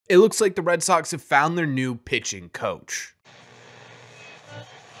It looks like the Red Sox have found their new pitching coach.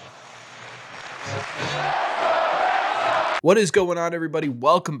 What is going on, everybody?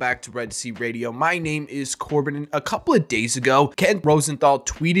 Welcome back to Red Sea Radio. My name is Corbin, and a couple of days ago, Ken Rosenthal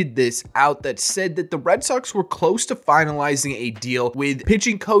tweeted this out that said that the Red Sox were close to finalizing a deal with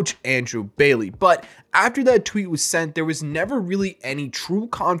pitching coach Andrew Bailey. But after that tweet was sent, there was never really any true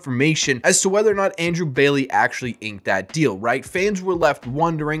confirmation as to whether or not Andrew Bailey actually inked that deal, right? Fans were left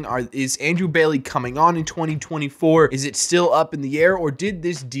wondering, is Andrew Bailey coming on in 2024? Is it still up in the air, or did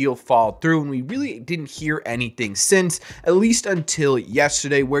this deal fall through? And we really didn't hear anything since, at least until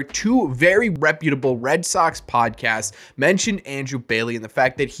yesterday, where two very reputable Red Sox podcasts mentioned Andrew Bailey and the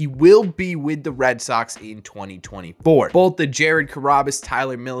fact that he will be with the Red Sox in 2024. Both the Jared Carrabis,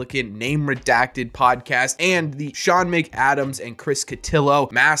 Tyler Milliken, Name Redacted podcast and the Sean McAdams and Chris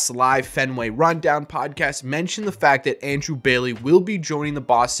Cotillo Mass Live Fenway Rundown podcast mentioned the fact that Andrew Bailey will be joining the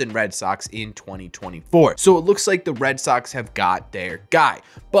Boston Red Sox in 2024. So it looks like the Red Sox have got their guy.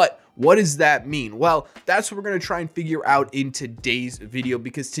 But what does that mean? Well, that's what we're going to try and figure out in today's video,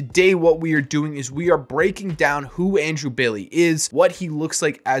 because today what we are doing is we are breaking down who Andrew Bailey is, what he looks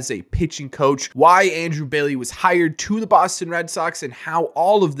like as a pitching coach, why Andrew Bailey was hired to the Boston Red Sox, and how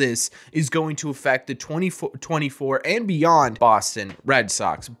all of this is going to affect the 2024 and beyond Boston Red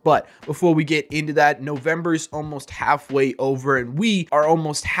Sox. But before we get into that, November is almost halfway over, and we are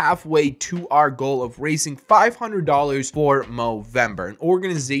almost halfway to our goal of raising $500 for Movember, an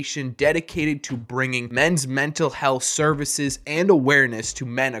organization dedicated to bringing men's mental health services and awareness to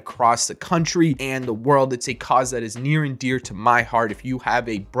men across the country and the world. It's a cause that is near and dear to my heart. If you have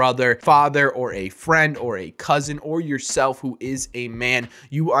a brother, father, or a friend, or a cousin, or yourself who is a man,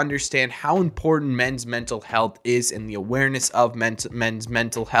 you understand how important men's mental health is and the awareness of men's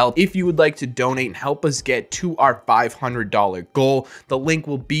mental health. If you would like to donate and help us get to our $500 goal, the link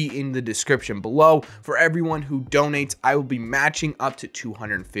will be in the description below. For everyone who donates, I will be matching up to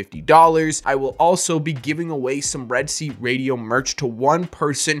 $250. I will also be giving away some Red Sea Radio merch to one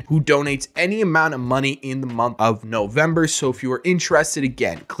person who donates any amount of money in the month of November. So if you are interested,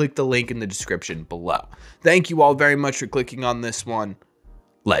 again, click the link in the description below. Thank you all very much for clicking on this one.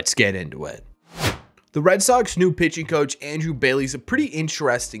 Let's get into it. The Red Sox new pitching coach, Andrew Bailey, is a pretty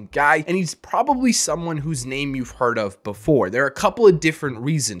interesting guy, and he's probably someone whose name you've heard of before. There are a couple of different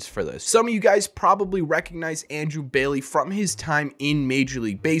reasons for this. Some of you guys probably recognize Andrew Bailey from his time in Major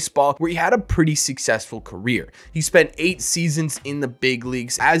League Baseball, where he had a pretty successful career. He spent 8 seasons in the big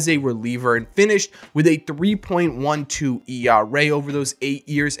leagues as a reliever and finished with a 3.12 ERA over those 8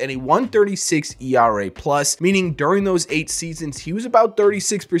 years and a 136 ERA plus, meaning during those 8 seasons, he was about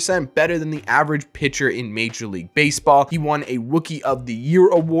 36% better than the average pitcher in Major League Baseball. He won a Rookie of the Year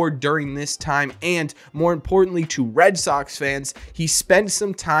award during this time, and more importantly to Red Sox fans, he spent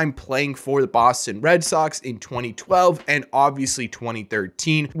some time playing for the Boston Red Sox in 2012 and obviously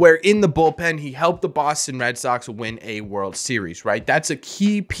 2013, where in the bullpen he helped the Boston Red Sox win a World Series, right? That's a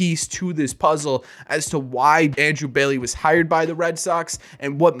key piece to this puzzle as to why Andrew Bailey was hired by the Red Sox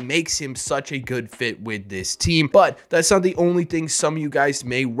and what makes him such a good fit with this team. But that's not the only thing some of you guys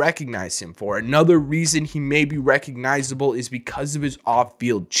may recognize him for. Another reason he may be recognizable is because of his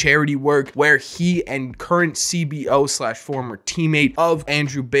off-field charity work, where he and current CBO / former teammate of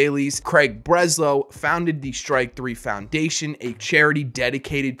Andrew Bailey's, Craig Breslow, founded the Strike 3 Foundation, a charity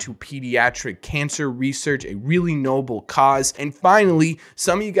dedicated to pediatric cancer research, a really noble cause. And finally,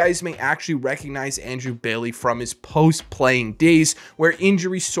 some of you guys may actually recognize Andrew Bailey from his post-playing days, where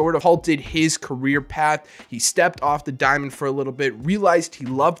injury sort of halted his career path. He stepped off the diamond for a little bit, realized he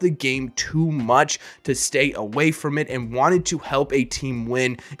loved the game too much to stay away from it, and wanted to help a team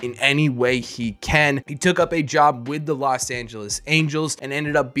win in any way he can. He took up a job with the Los Angeles Angels and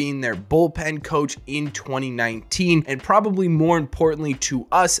ended up being their bullpen coach in 2019, and probably more importantly to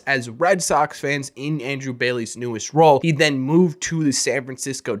us as Red Sox fans, in Andrew Bailey's newest role, he then moved to the San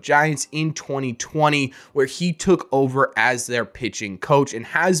Francisco Giants in 2020, where he took over as their pitching coach and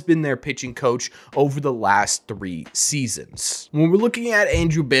has been their pitching coach over the last 3 seasons. When we're looking at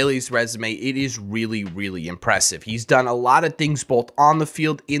Andrew Bailey's resume, it is really impressive. He's done a lot of things both on the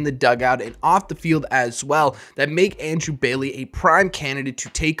field, in the dugout, and off the field as well that make Andrew Bailey a prime candidate to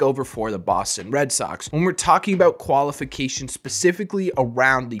take over for the Boston Red Sox. When we're talking about qualifications specifically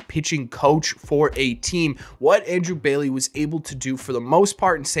around the pitching coach for a team, what Andrew Bailey was able to do for the most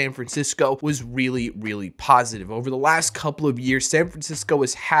part in San Francisco was really positive. Over the last couple of years, San Francisco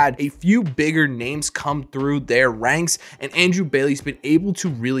has had a few bigger names come through their ranks, and Andrew Bailey's been able to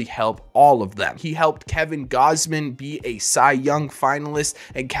really help all of them. He helped Kevin Gausman be a Cy Young finalist,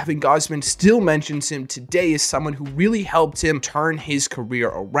 and Kevin Gausman still mentions him today as someone who really helped him turn his career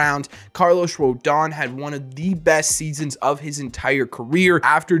around. Carlos Rodon had one of the best seasons of his entire career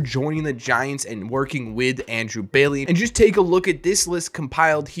after joining the Giants and working with Andrew Bailey. And just take a look at this list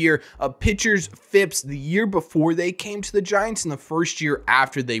compiled here of pitchers' FIPS the year before they came to the Giants and the first year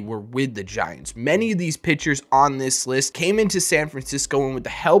after they were with the Giants. Many of these pitchers on this list came into San Francisco and with the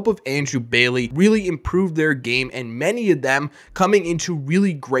help of Andrew Bailey really improved their game, and many of them coming into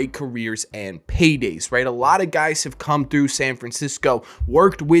really great careers and paydays, right? A lot of guys have come through San Francisco,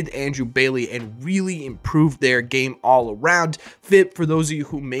 worked with Andrew Bailey, and really improved their game all around. FIP, for those of you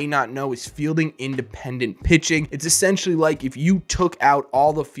who may not know, is fielding independent pitching. It's essentially like if you took out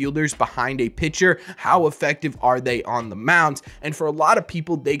all the fielders behind a pitcher, how effective are they on the mound? And for a lot of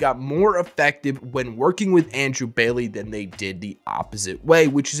people, they got more effective when working with Andrew Bailey than they did the opposite way,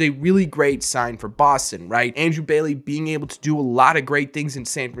 which is a really great sign for Boston, right? Andrew Bailey being able to do a lot of great things in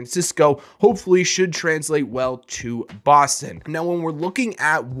San Francisco hopefully should translate well to Boston. Now, when we're looking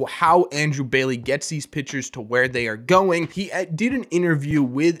at how Andrew Bailey gets these pitchers to where they are going, he did an interview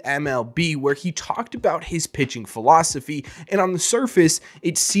with MLB where he talked about his pitching philosophy, and on the surface,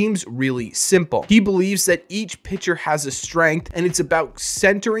 it seems really simple. He believes that each pitcher has a strength, and it's about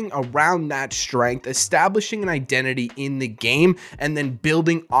centering around that strength, establishing an identity in the game, and then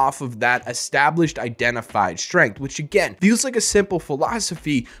building off of that established identified strength, which again feels like a simple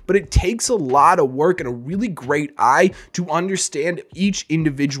philosophy, but it takes a lot of work and a really great eye to understand each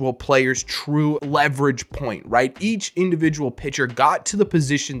individual player's true leverage point, right? Each individual pitcher got to the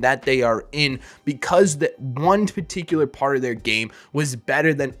position that they are in because that one particular part of their game was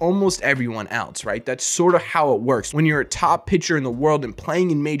better than almost everyone else, right? That's sort of how it works. When you're a top pitcher in the world and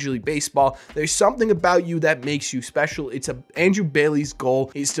playing in Major League Baseball, there's something about you that makes you special. Andrew Bailey's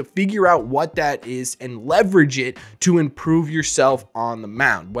goal is to figure out what that is and leverage it to improve yourself on the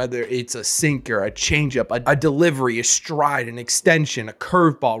mound, whether it's a sinker, a changeup, a delivery, a stride, an extension, a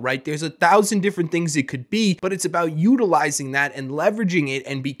curveball, right? There's 1,000 different things it could be, but it's about utilizing that and leveraging it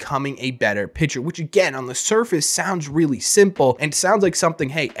and becoming a better pitcher, which again, on the surface sounds really simple and sounds like something,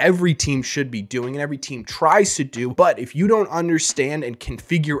 hey, every team should be doing and every team tries to do. But if you don't understand and can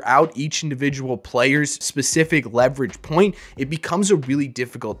figure out each individual player's specific leverage point, it becomes a really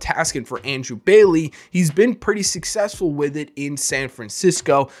difficult task. And for Andrew Bailey, he's been pretty successful with it in San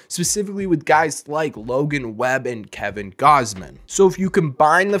Francisco, specifically with guys like Logan Webb and Kevin Gausman. So if you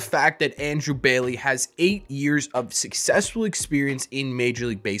combine the fact that Andrew Bailey has 8 years of successful experience in Major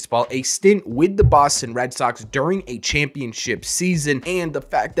League Baseball, a stint with the Boston Red Sox during a championship season, and the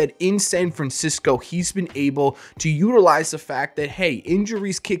fact that in San Francisco, he's been able to utilize the fact that, hey,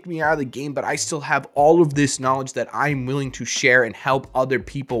 injuries kicked me out of the game, but I still have all of this knowledge that I'm willing to share and help other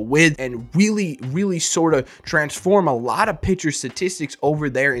people with, and really sort of transform a lot of pitcher statistics over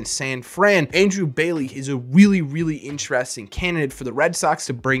there in San Fran. Andrew Bailey is a really interesting candidate for the Red Sox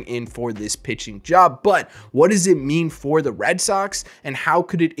to bring in for this pitching job. But what does it mean for the Red Sox, and how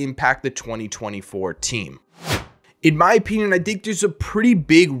could it impact the 2024 team? In my opinion, I think there's a pretty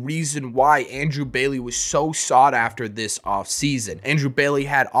big reason why Andrew Bailey was so sought after this offseason. Andrew Bailey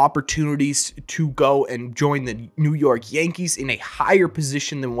had opportunities to go and join the New York Yankees in a higher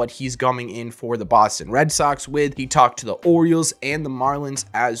position than what he's coming in for the Boston Red Sox with. He talked to the Orioles and the Marlins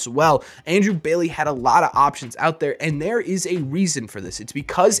as well. Andrew Bailey had a lot of options out there, and there is a reason for this. It's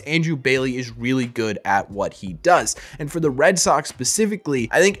because Andrew Bailey is really good at what he does. And for the Red Sox specifically,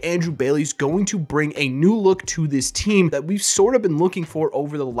 I think Andrew Bailey's going to bring a new look to this team that we've sort of been looking for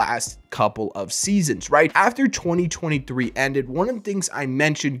over the last couple of seasons, right? After 2023 ended, one of the things I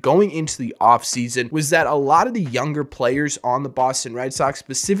mentioned going into the offseason was that a lot of the younger players on the Boston Red Sox,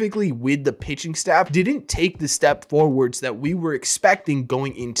 specifically with the pitching staff, didn't take the step forwards that we were expecting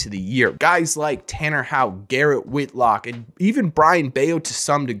going into the year. Guys like Tanner Houck, Garrett Whitlock, and even Brian Bayo to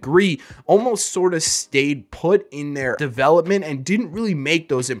some degree almost sort of stayed put in their development and didn't really make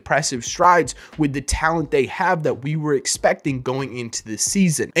those impressive strides with the talent they have that we were expecting going into the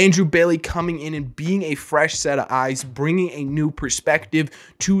season. Andrew Bailey coming in and being a fresh set of eyes, bringing a new perspective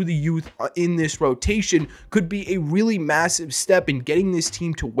to the youth in this rotation could be a really massive step in getting this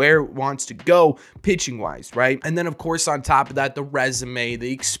team to where it wants to go pitching wise, right? And then of course on top of that, the resume,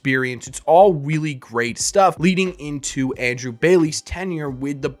 the experience, it's all really great stuff leading into Andrew Bailey's tenure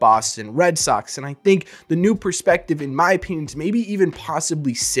with the Boston Red Sox. And I think the new perspective, in my opinion, is maybe even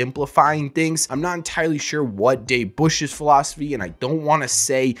possibly simplifying things. I'm not entirely sure what Dave Bush's philosophy, and I don't want to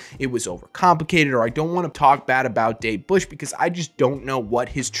say it was overcomplicated, or I don't want to talk bad about Dave Bush because I just don't know what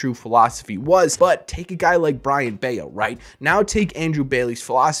his true philosophy was. But take a guy like Brayan Bello, right? Now take Andrew Bailey's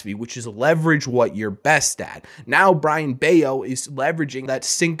philosophy, which is leverage what you're best at. Now Brayan Bello is leveraging that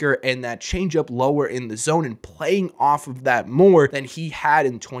sinker and that changeup lower in the zone and playing off of that more than he had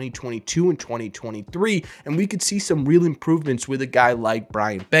in 2022 and 2023, and we could see some real improvements with a guy like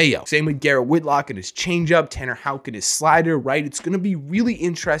Brayan Bello. Same with Garrett Whitlock and his changeup, Tanner Houck and his slider, right? It's going to be really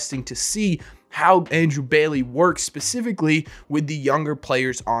interesting to see how Andrew Bailey works specifically with the younger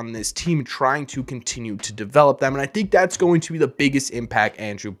players on this team, trying to continue to develop them. And I think that's going to be the biggest impact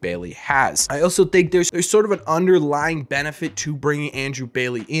Andrew Bailey has. I also think there's sort of an underlying benefit to bringing Andrew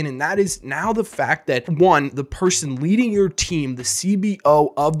Bailey in, and that is now the fact that, one, the person leading your team, the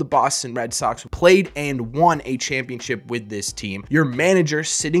CBO of the Boston Red Sox, played and won a championship with this team. Your manager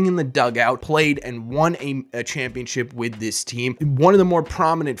sitting in the dugout played and won a championship with this team. One of the more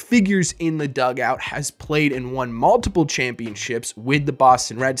prominent figures in the dugout has played and won multiple championships with the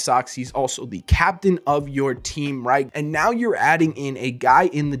Boston Red Sox. He's also the captain of your team, right? And now you're adding in a guy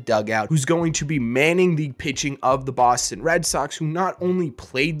in the dugout who's going to be manning the pitching of the Boston Red Sox, who not only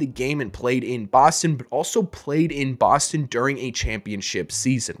played the game and played in Boston, but also played in Boston during a championship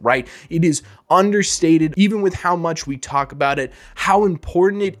season, right? It is understated, even with how much we talk about it, how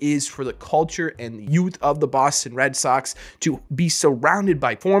important it is for the culture and the youth of the Boston Red Sox to be surrounded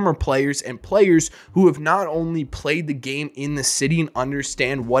by former players and players who have not only played the game in the city and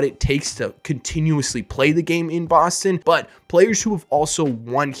understand what it takes to continuously play the game in Boston, but players who have also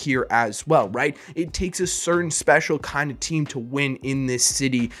won here as well, right? It takes a certain special kind of team to win in this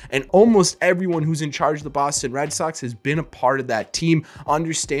city, and almost everyone who's in charge of the Boston Red Sox has been a part of that team,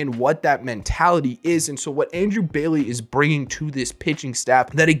 understand what that mentality is. And so what Andrew Bailey is bringing to this pitching staff,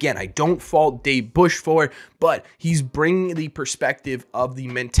 that again, I don't fault Dave Bush for, but he's bringing the perspective of the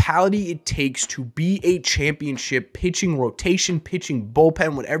mentality it takes to be a championship pitching rotation, pitching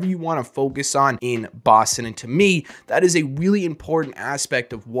bullpen, whatever you want to focus on in Boston. And to me, that is a really important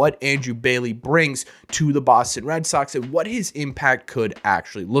aspect of what Andrew Bailey brings to the Boston Red Sox and what his impact could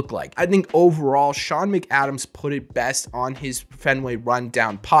actually look like. I think overall, Sean McAdams put it best on his Fenway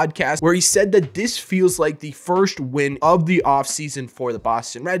Rundown podcast, where he said that this feels like the first win of the offseason for the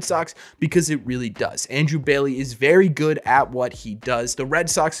Boston Red Sox, because it really does. Andrew Bailey is very good at what he does. The Red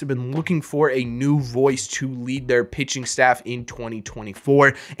Sox have been looking for a new voice to lead their pitching staff in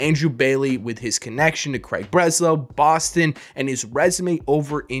 2024. Andrew Bailey, with his connection to Craig Breslow, Boston, and his resume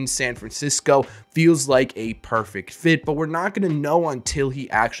over in San Francisco, feels like a perfect fit, but we're not going to know until he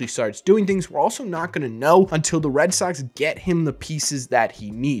actually starts doing things. We're also not going to know until the Red Sox get him the pieces that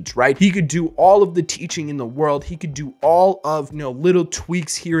he needs, right? He could do all of the teaching in the world. He could do all of, little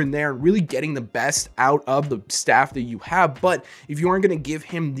tweaks here and there, and really getting the best out of the staff that you have. But if you aren't going to give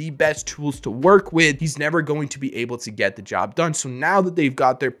him the best tools to work with, he's never going to be able to get the job done. So now that they've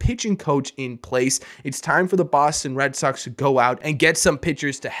got their pitching coach in place, it's time for the Boston Red Sox to go out and get some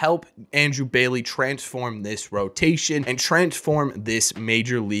pitchers to help Andrew Bailey transform this rotation and transform this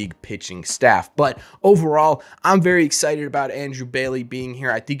major league pitching staff. But overall, I'm very excited about Andrew Bailey being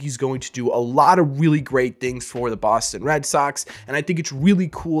here. I think he's going to do a lot of really great things for the Boston Red Sox, and I think it's really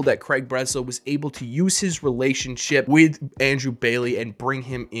cool that Craig Breslow was able to use his relationship with Andrew Bailey and bring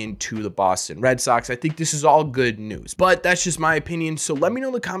him into the Boston Red Sox. I think this is all good news, but that's just my opinion. So let me know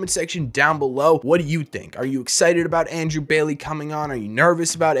in the comment section down below, what do you think? Are you excited about Andrew Bailey coming on? Are you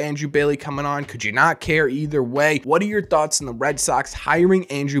nervous about Andrew Bailey coming on? Could you not care either way? What are your thoughts on the Red Sox hiring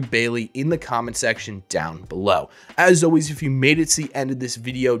Andrew Bailey in the comment section down below? As always, if you made it to the end of this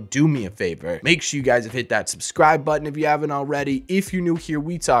video, do me a favor. Make sure you guys have hit that subscribe button if you haven't already. If you're new here,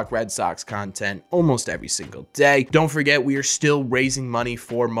 we talk Red Sox content almost every single day. Don't forget, we are still raising money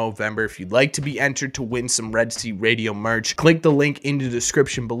for Movember. If you'd like to be entered to win some Red Sea Radio merch, click the link in the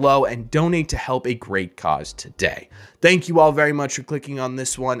description below and donate to help a great cause today. Thank you all very much for clicking on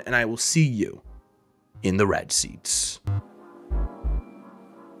this one, and I will see you in the red seats.